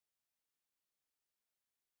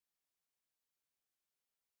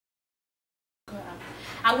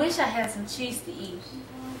I wish I had some cheese to eat.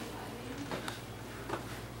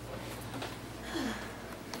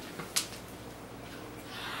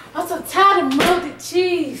 I'm so tired of molded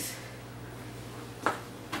cheese.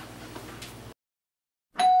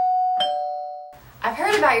 I've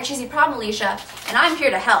heard about your cheesy problem, Alicia, and I'm here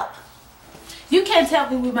to help. You can't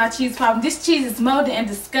help me with my cheese problem. This cheese is molded and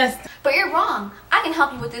disgusting. But you're wrong. I can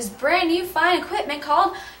help you with this brand new fine equipment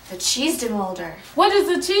called the cheese demolder. What is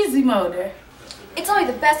a cheese demolder? It's only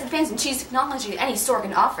the best advance in cheese technology any store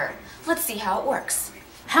can offer. Let's see how it works.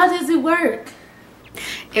 How does it work?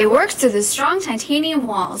 It works through the strong titanium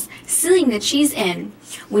walls, sealing the cheese in.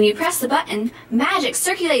 When you press the button, magic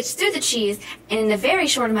circulates through the cheese, and in a very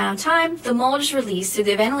short amount of time, the mold is released through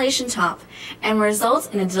the ventilation top and results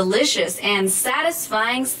in a delicious and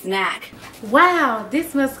satisfying snack. Wow,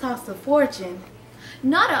 this must cost a fortune.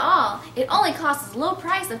 Not at all. It only costs a low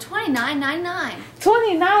price of $29.99.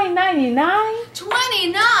 $29.99?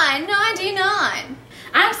 $29.99!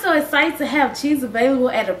 I'm so excited to have cheese available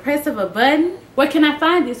at the press of a button. Where can I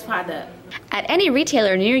find this product? At any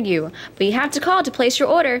retailer near you, but you have to call to place your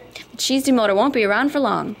order. The cheese demolder won't be around for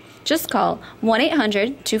long. Just call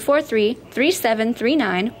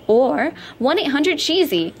 1-800-243-3739 or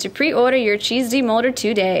 1-800-CHEESY to pre-order your cheese demolder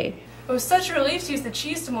today. It was such a relief to use the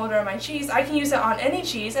cheese demolder on my cheese. I can use it on any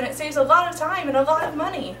cheese, and it saves a lot of time and a lot of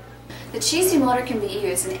money. The cheese demolder can be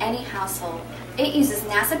used in any household. It uses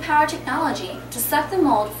NASA-powered technology to suck the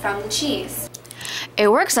mold from the cheese.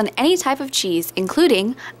 It works on any type of cheese,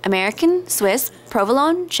 including American, Swiss,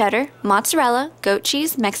 provolone, cheddar, mozzarella, goat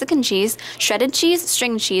cheese, Mexican cheese, shredded cheese,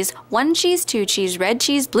 string cheese, one cheese, two cheese, red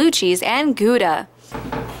cheese, blue cheese, and Gouda.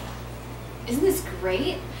 Isn't this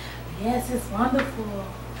great? Yes, it's wonderful.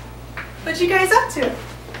 What you guys up to?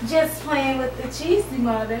 Just playing with the cheese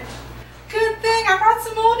demolder. Good thing I brought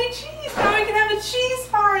some moldy cheese. Now we can have a cheese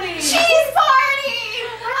party. Cheese party!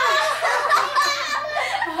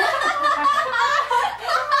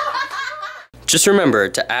 Just remember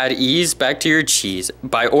to add ease back to your cheese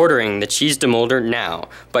by ordering the cheese demolder now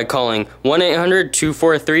by calling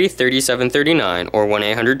 1-800-243-3739 or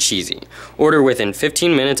 1-800-CHEESY. Order within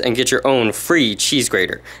 15 minutes and get your own free cheese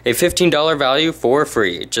grater. A $15 value for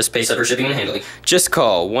free. Just pay separate shipping and handling. Just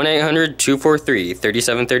call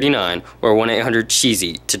 1-800-243-3739 or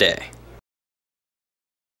 1-800-CHEESY today.